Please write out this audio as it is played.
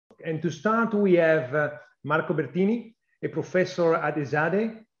And to start, we have Marco Bertini, a professor at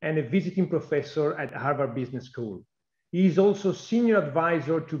Esade and a visiting professor at Harvard Business School. He is also senior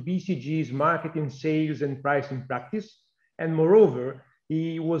advisor to BCG's marketing, sales, and pricing practice. And moreover,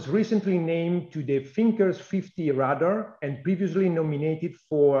 he was recently named to the Thinkers 50 radar and previously nominated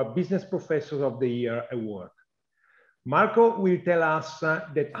for Business Professor of the Year award. Marco will tell us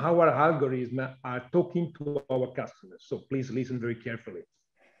that our algorithms are talking to our customers. So please listen very carefully.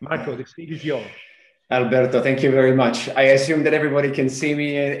 Marco, the stage is yours. Alberto, thank you very much. I assume that everybody can see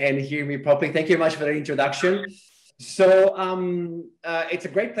me and hear me properly. Thank you very much for the introduction. So it's a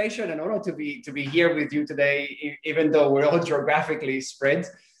great pleasure and an honor to be here with you today, even though we're all geographically spread.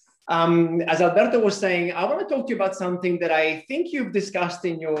 As Alberto was saying, I want to talk to you about something that I think you've discussed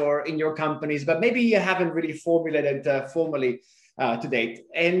in your companies, but maybe you haven't really formulated formally to date.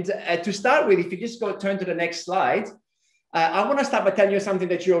 And to start with, if you just turn to the next slide, I want to start by telling you something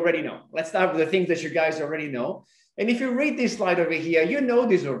that you already know. Let's start with the things that you guys already know. And if you read this slide over here, you know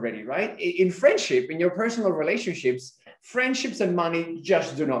this already, right? In friendship, in your personal relationships, friendships and money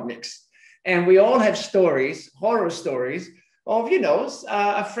just do not mix. And we all have stories, horror stories of,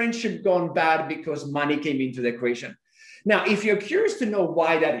 a friendship gone bad because money came into the equation. Now, if you're curious to know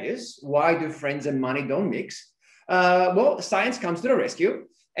why that is, why do friends and money don't mix? Well, science comes to the rescue.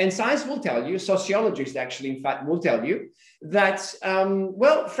 And science will tell you, sociologists actually, in fact, will tell you that,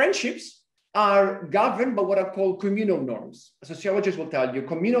 friendships are governed by what are called communal norms. Sociologists will tell you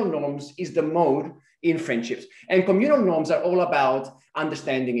communal norms is the mode in friendships. And communal norms are all about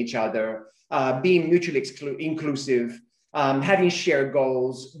understanding each other, being mutually inclusive, having shared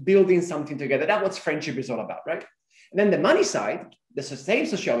goals, building something together. That's what friendship is all about, right? And then the money side, the same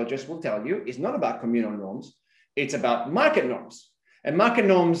sociologists will tell you, is not about communal norms. It's about market norms. And market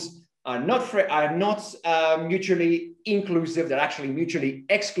norms are not mutually inclusive. They're actually mutually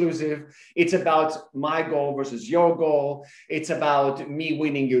exclusive. It's about my goal versus your goal. It's about me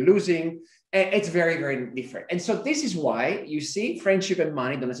winning, you losing. It's very, very different. And so this is why you see friendship and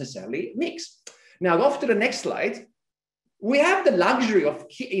money don't necessarily mix. Now, off to the next slide. We have the luxury of,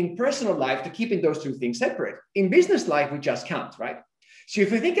 in personal life, to keeping those two things separate. In business life, we just can't, right? So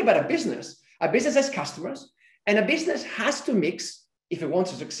if you think about a business has customers, and a business has to mix, if it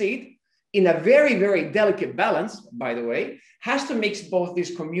wants to succeed, in a very, very delicate balance, by the way, has to mix both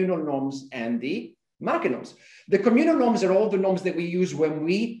these communal norms and the market norms. The communal norms are all the norms that we use when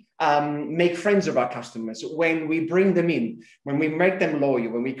we make friends of our customers, when we bring them in, when we make them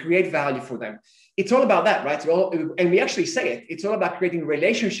loyal, when we create value for them. It's all about that, right? And we actually say it. It's all about creating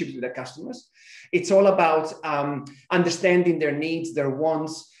relationships with our customers. It's all about understanding their needs, their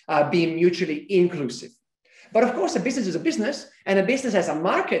wants, being mutually inclusive. But of course, a business is a business, and a business has a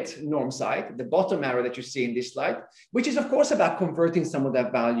market norm side, the bottom arrow that you see in this slide, which is, of course, about converting some of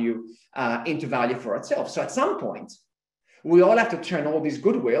that value into value for ourselves. So at some point, we all have to turn all this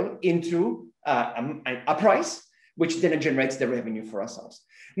goodwill into a price, which then generates the revenue for ourselves.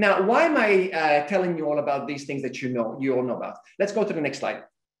 Now, why am I telling you all about these things that you all know about? Let's go to the next slide.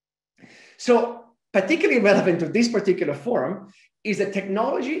 So particularly relevant to this particular forum is that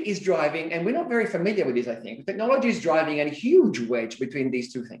technology is driving, and we're not very familiar with this, I think. Technology is driving a huge wedge between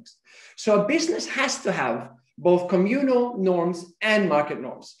these two things. So a business has to have both communal norms and market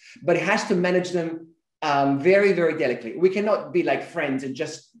norms, but it has to manage them very, very delicately. We cannot be like friends and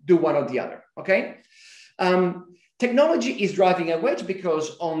just do one or the other, okay? Technology is driving a wedge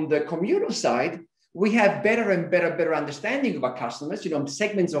because on the communal side, we have better and better understanding of our customers,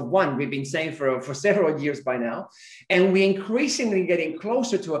 segments of one, we've been saying for several years by now. And we're increasingly getting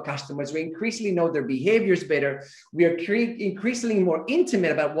closer to our customers. We increasingly know their behaviors better. We are increasingly more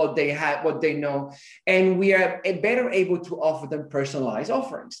intimate about what they have, what they know. And we are better able to offer them personalized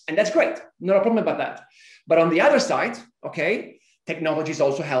offerings. And that's great. Not a problem about that. But on the other side, okay, technology is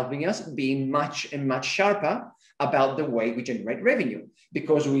also helping us be much sharper about the way we generate revenue,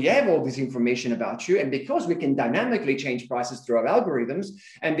 because we have all this information about you, and because we can dynamically change prices through our algorithms,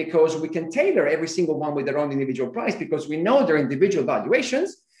 and because we can tailor every single one with their own individual price, because we know their individual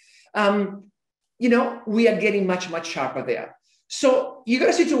valuations, we are getting much sharper there. So you got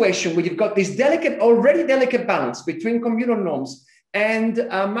a situation where you've got this already delicate balance between communal norms and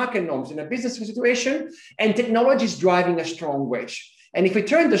market norms in a business situation, and technology is driving a strong wedge. And if we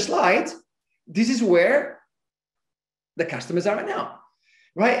turn the slide, this is where the customers are right now,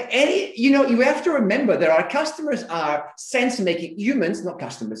 right? You have to remember that our customers are sense-making humans, not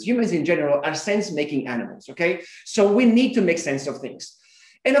customers. Humans in general are sense-making animals, okay? So we need to make sense of things.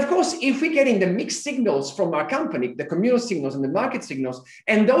 And of course, if we're getting the mixed signals from our company, the communal signals and the market signals,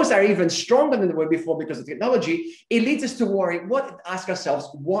 and those are even stronger than they were before because of technology, it leads us to worry, ask ourselves,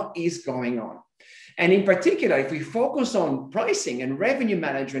 what is going on? And in particular, if we focus on pricing and revenue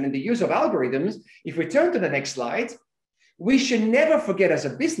management and the use of algorithms, if we turn to the next slide, we should never forget as a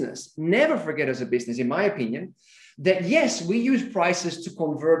business, in my opinion, that yes, we use prices to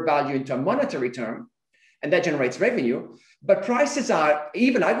convert value into a monetary term, and that generates revenue. But prices are,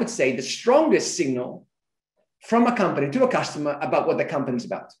 even I would say, the strongest signal from a company to a customer about what the company is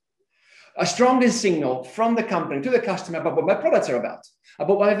about. A strongest signal from the company to the customer about what my products are about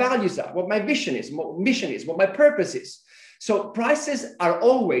what my values are, what my vision is, what mission is, what my purpose is. So prices are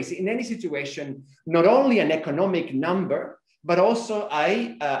always, in any situation, not only an economic number, but also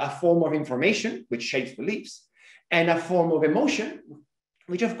a form of information, which shapes beliefs, and a form of emotion,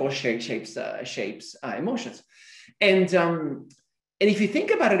 which of course shapes emotions. And if you think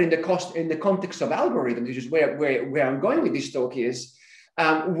about it in the context of algorithms, which is where I'm going with this talk, is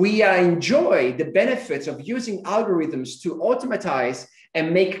we enjoy the benefits of using algorithms to automatize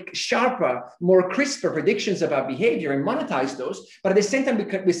and make sharper, more crisper predictions about behavior and monetize those. But at the same time,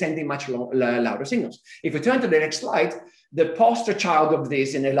 we're sending much louder signals. If we turn to the next slide, the poster child of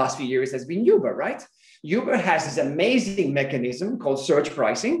this in the last few years has been Uber, right? Uber has this amazing mechanism called surge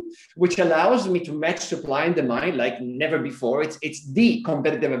pricing, which allows me to match supply and demand like never before. It's the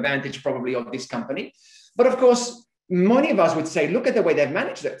competitive advantage probably of this company. But of course, many of us would say, look at the way they've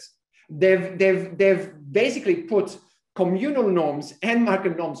managed it. They've basically put communal norms and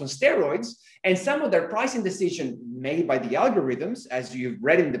market norms on steroids, and some of their pricing decisions made by the algorithms, as you've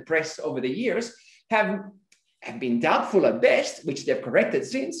read in the press over the years, have been doubtful at best, which they've corrected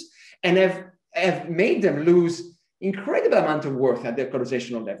since, and have made them lose incredible amount of worth at the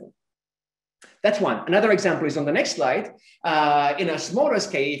organizational level. That's one. Another example is on the next slide. In a smaller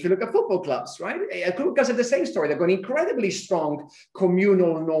scale, if you look at football clubs, right? Football clubs have the same story. They've got incredibly strong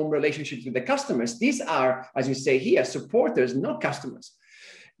communal norm relationships with the customers. These are, as you say here, supporters, not customers.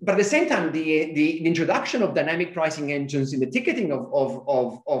 But at the same time, the introduction of dynamic pricing engines in the ticketing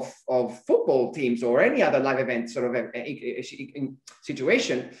of football teams or any other live event sort of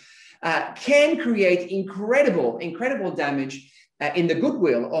situation can create incredible damage in the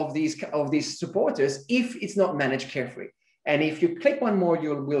goodwill of these supporters if it's not managed carefully. And if you click one more,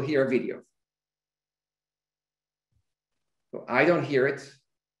 we'll hear a video. So I don't hear it,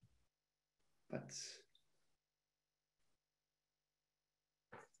 but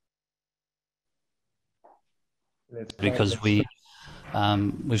because we've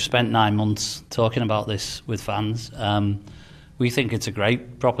spent 9 months talking about this with fans. We think it's a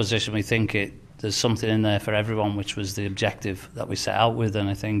great proposition. We think there's something in there for everyone, which was the objective that we set out with. And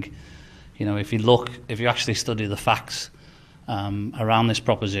I think, if you actually study the facts around this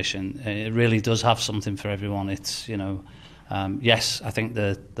proposition, it really does have something for everyone. It's, yes, I think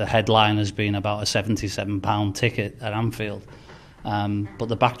the headline has been about a £77 ticket at Anfield. But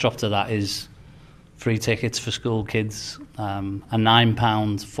the backdrop to that is free tickets for school kids, a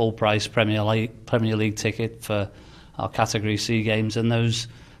 £9 full price Premier League ticket for our Category C games, and those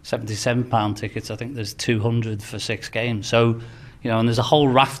 £77 tickets, I think there's 200 for 6 games. So, and there's a whole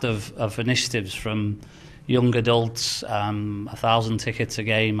raft of initiatives from young adults, 1,000 tickets a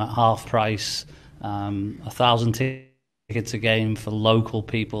game at half price, 1,000 tickets a game for local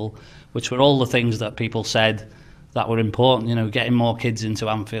people, which were all the things that people said that were important, getting more kids into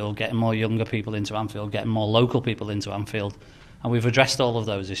Anfield, getting more younger people into Anfield, getting more local people into Anfield. And we've addressed all of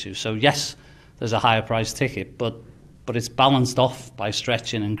those issues. So yes, there's a higher price ticket, but it's balanced off by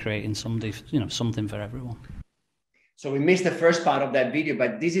stretching and creating something for everyone. So we missed the first part of that video,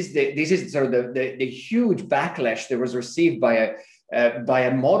 but this is sort of the huge backlash that was received by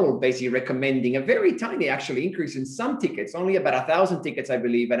a model basically recommending a very tiny actually increase in some tickets, only about 1,000 tickets, I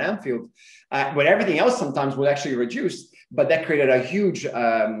believe, at Anfield, when everything else sometimes will actually reduce. But that created a huge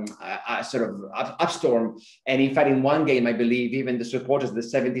sort of upstorm. And in fact, in one game, I believe even the supporters, the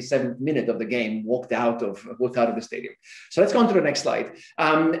 77th minute of the game, walked out of the stadium. So let's go on to the next slide.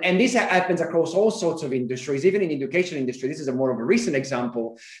 And this happens across all sorts of industries, even in education industry. This is a more of a recent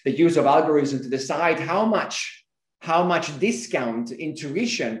example, the use of algorithms to decide how much discount in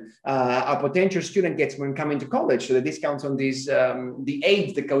tuition a potential student gets when coming to college. So the discounts on these, the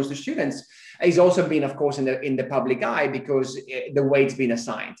aid that goes to students is also been, of course, in the public eye because the way it's been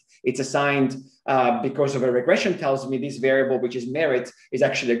assigned. It's assigned because of a regression tells me this variable, which is merit, is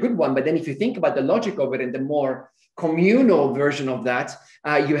actually a good one. But then if you think about the logic of it and the more communal version of that,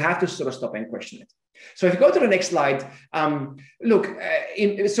 you have to sort of stop and question it. So if you go to the next slide, look,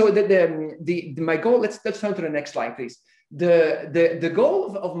 my goal, let's turn to the next slide, please. the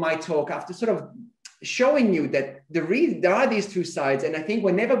goal of my talk, after sort of showing you that there are these two sides, and I think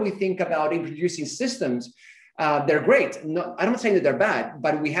whenever we think about introducing systems, they're great. No, I'm not saying that they're bad,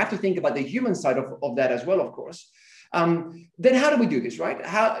 but we have to think about the human side of that as well, of course. Then how do we do this, right?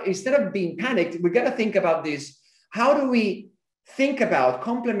 How, instead of being panicked, we got to think about this. How do we think about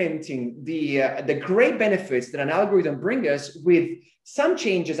complementing the great benefits that an algorithm brings us with some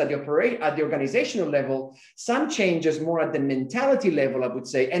changes at the organizational level, some changes more at the mentality level, I would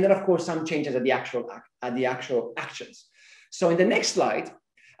say, and then of course some changes at the actual actions. So in the next slide,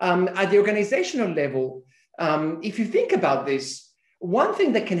 at the organizational level, if you think about this, one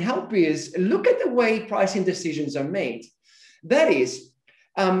thing that can help is look at the way pricing decisions are made. That is,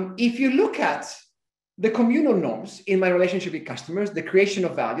 if you look at the communal norms in my relationship with customers, the creation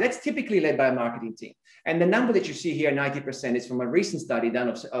of value, that's typically led by a marketing team. And the number that you see here, 90%, is from a recent study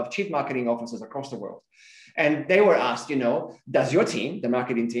done of chief marketing officers across the world. And they were asked, you know, does your team, the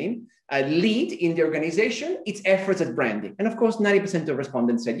marketing team, lead in the organization its efforts at branding? And of course, 90% of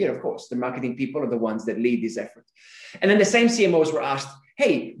respondents said, yeah, of course, the marketing people are the ones that lead this effort. And then the same CMOs were asked,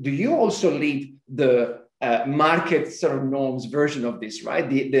 hey, do you also lead the market sort of norms version of this, right?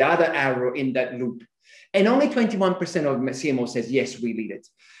 The other arrow in that loop. And only 21% of CMOs says, yes, we lead it.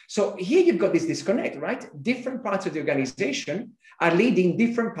 So here you've got this disconnect, right? Different parts of the organization are leading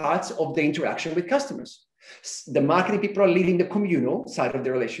different parts of the interaction with customers. The marketing people are leading the communal side of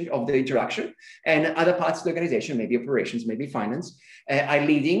the relation, of the interaction, and other parts of the organization, maybe operations, maybe finance, are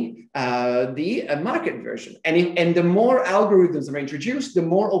leading the market version. And the more algorithms are introduced, the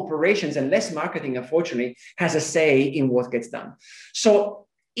more operations and less marketing, unfortunately, has a say in what gets done. So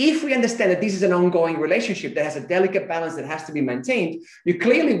if we understand that this is an ongoing relationship that has a delicate balance that has to be maintained, you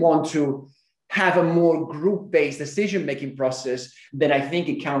clearly want to have a more group-based decision-making process than I think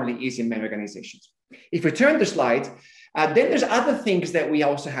it currently is in many organizations. If we turn the slide, then there's other things that we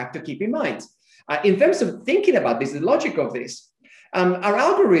also have to keep in mind. In terms of thinking about this, the logic of this, our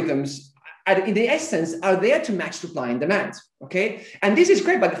algorithms, in the essence, are there to match supply and demand, okay? And this is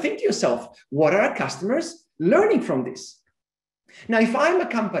great, but think to yourself, what are our customers learning from this? Now, if I'm a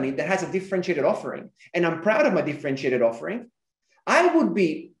company that has a differentiated offering, and I'm proud of my differentiated offering, I would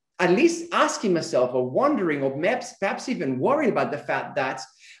be at least asking myself or wondering, or perhaps even worried about the fact that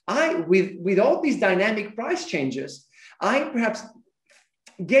with all these dynamic price changes, I perhaps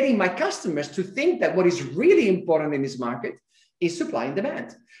getting my customers to think that what is really important in this market is supply and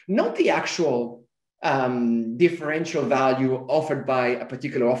demand, not the actual differential value offered by a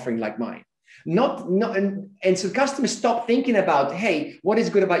particular offering like mine. And so customers stop thinking about, hey, what is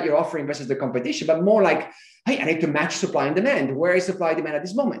good about your offering versus the competition, but more like, hey, I need to match supply and demand. Where is supply and demand at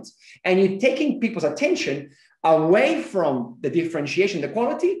this moment? And you're taking people's attention away from the differentiation, the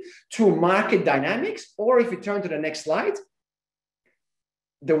quality, to market dynamics, or if you turn to the next slide,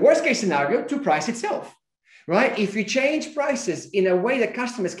 the worst case scenario, to price itself, right? If you change prices in a way that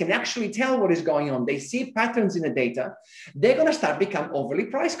customers can actually tell what is going on, they see patterns in the data, they're going to start become overly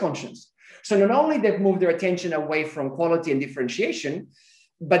price conscious. So not only they've moved their attention away from quality and differentiation,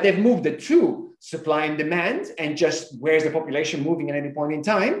 but they've moved it to supply and demand and just where's the population moving at any point in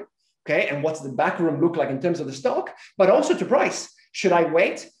time, okay? And what's the back room look like in terms of the stock, but also to price. Should I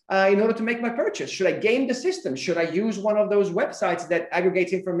wait in order to make my purchase? Should I game the system? Should I use one of those websites that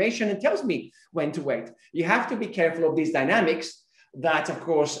aggregates information and tells me when to wait? You have to be careful of these dynamics that, of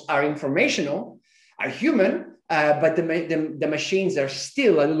course, are informational, are human, but the machines are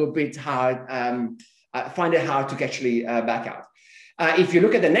still a little bit hard, find it hard to actually back out. If you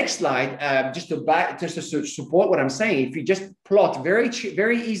look at the next slide, just to support what I'm saying, if you just plot very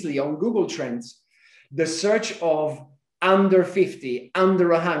easily on Google Trends, the search of under 50, under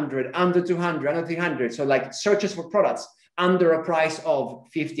 100, under 200, under 300, so like searches for products under a price of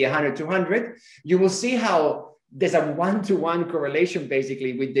 50, 100, 200, you will see how there's a one-to-one correlation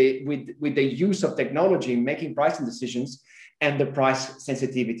basically with the use of technology in making pricing decisions and the price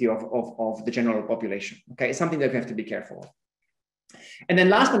sensitivity of the general population. Okay, it's something that we have to be careful of. And then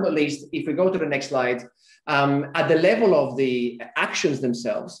last but not least, if we go to the next slide, at the level of the actions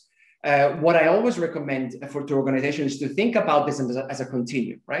themselves, what I always recommend to organizations is to think about this as a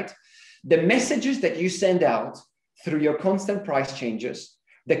continuum, right? The messages that you send out through your constant price changes,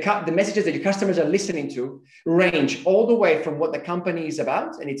 the messages that your customers are listening to range all the way from what the company is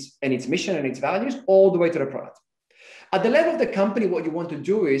about and its mission and its values, all the way to the product. At the level of the company, what you want to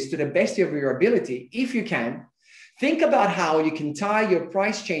do is, to the best of your ability, if you can, think about how you can tie your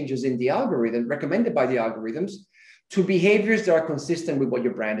price changes in the algorithm, recommended by the algorithms, to behaviors that are consistent with what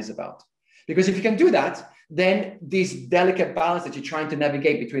your brand is about. Because if you can do that, then this delicate balance that you're trying to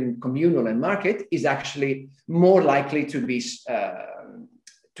navigate between communal and market is actually more likely to be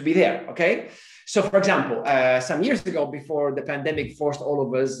there, okay? So for example, some years ago, before the pandemic forced all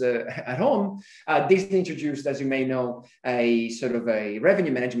of us at home, Disney introduced, as you may know, a sort of a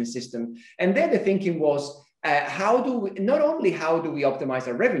revenue management system. And there the thinking was, not only how do we optimize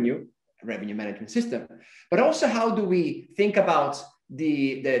our revenue management system, but also how do we think about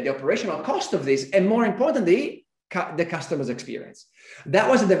the operational cost of this, and more importantly, the customer's experience. That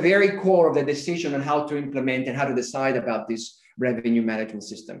was at the very core of the decision on how to implement and how to decide about this revenue management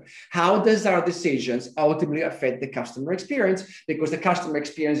system. How does our decisions ultimately affect the customer experience? Because the customer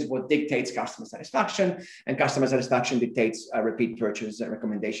experience is what dictates customer satisfaction, and customer satisfaction dictates repeat purchase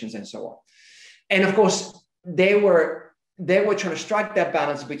recommendations and so on. And of course, they were trying to strike that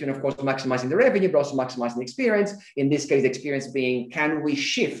balance between, of course, maximizing the revenue, but also maximizing the experience. In this case, the experience being, can we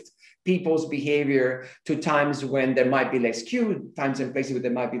shift people's behavior to times when there might be less queue, times and places where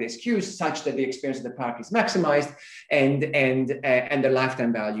there might be less queues, such that the experience of the park is maximized and the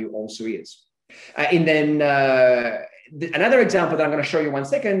lifetime value also is. Another example that I'm going to show you 1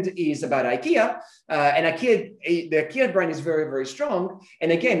 second is about IKEA. And IKEA, the IKEA brand is very, very strong.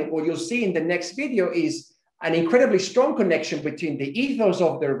 And again, what you'll see in the next video is an incredibly strong connection between the ethos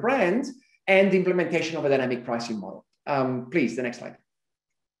of their brand and the implementation of a dynamic pricing model. Please, the next slide.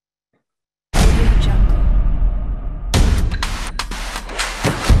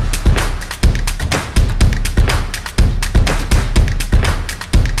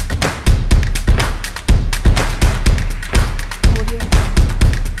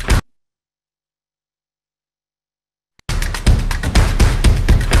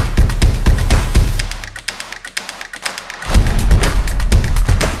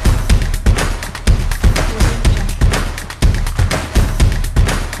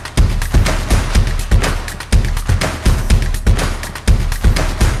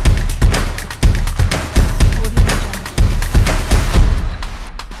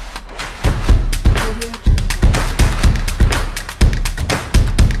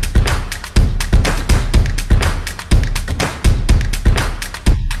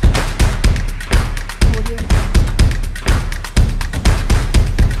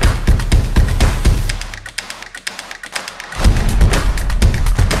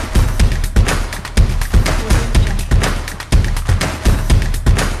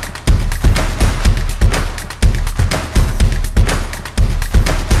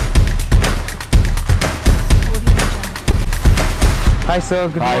 Hi, sir.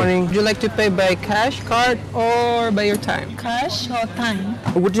 Good morning. Would you like to pay by cash, card, or by your time? Cash or time?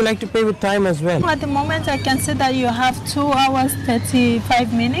 Would you like to pay with time as well? At the moment, I can see that you have 2 hours,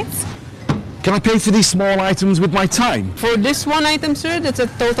 35 minutes. Can I pay for these small items with my time? For this one item, sir, that's a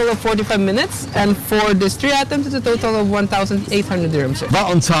total of 45 minutes. And for these 3 items, it's a total of 1,800 dirhams, sir.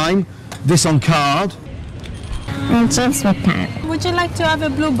 That on time, this on card. Just with time. Would you like to have a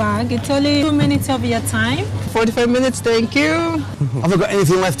blue bag? It's only 2 minutes of your time. 45 minutes, thank you. Have I got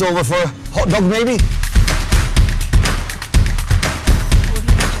anything left over for a hot dog, maybe?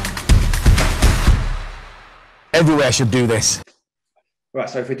 Everywhere should do this. Right,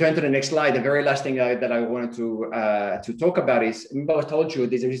 so if we turn to the next slide, the very last thing that I wanted to talk about is, remember I told you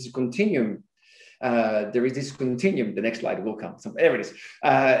there is a continuum. The next slide will come. So there it is.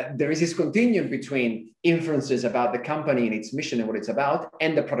 There is this continuum between inferences about the company and its mission and what it's about,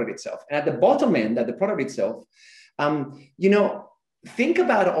 and the product itself. And at the bottom end, at the product itself, think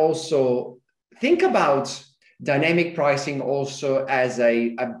about dynamic pricing also as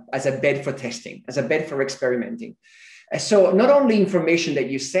a bed for testing, as a bed for experimenting. So not only information that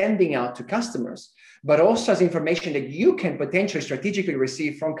you're sending out to customers, but also as information that you can potentially strategically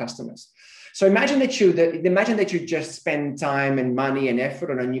receive from customers. So imagine that you just spend time and money and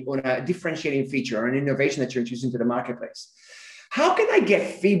effort on a differentiating feature or an innovation that you're introducing to the marketplace. How can I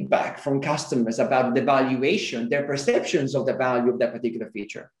get feedback from customers about the valuation, their perceptions of the value of that particular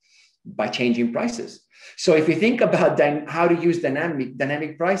feature? By changing prices. So if you think about how to use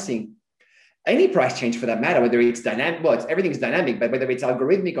dynamic pricing, any price change for that matter, whether it's dynamic, well, everything's dynamic, but whether it's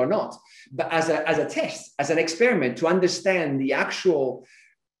algorithmic or not, but as a test, as an experiment to understand the actual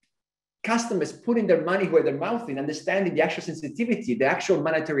customers putting their money where their mouth is, understanding the actual sensitivity, the actual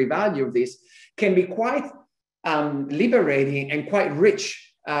monetary value of this can be quite liberating and quite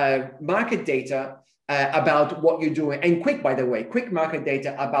rich market data about what you're doing, and quick, by the way, quick market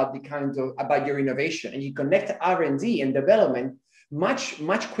data about about your innovation, and you connect R&D and development much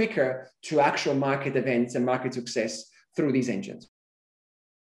quicker to actual market events and market success through these engines.